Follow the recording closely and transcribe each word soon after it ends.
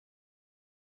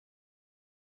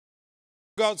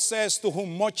God says, to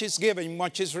whom much is given,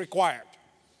 much is required.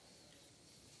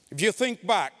 If you think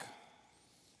back,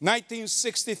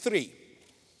 1963,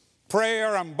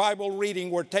 prayer and Bible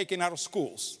reading were taken out of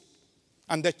schools,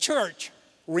 and the church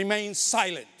remained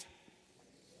silent.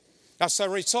 As a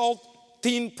result,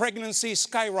 teen pregnancy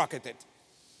skyrocketed,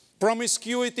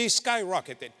 promiscuity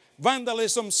skyrocketed,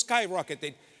 vandalism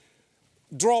skyrocketed,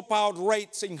 dropout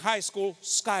rates in high school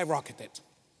skyrocketed.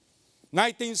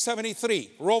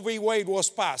 1973, Roe v. Wade was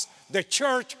passed. The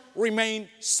church remained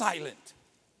silent.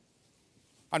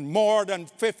 And more than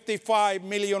 55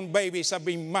 million babies have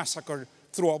been massacred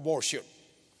through abortion.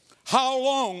 How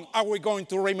long are we going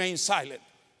to remain silent?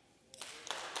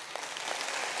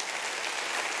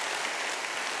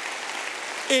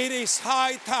 It is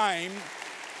high time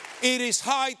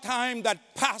that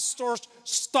pastors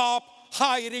stop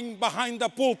hiding behind the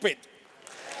pulpit.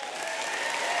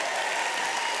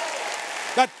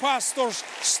 That pastors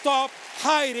stop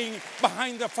hiding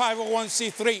behind the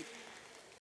 501c3.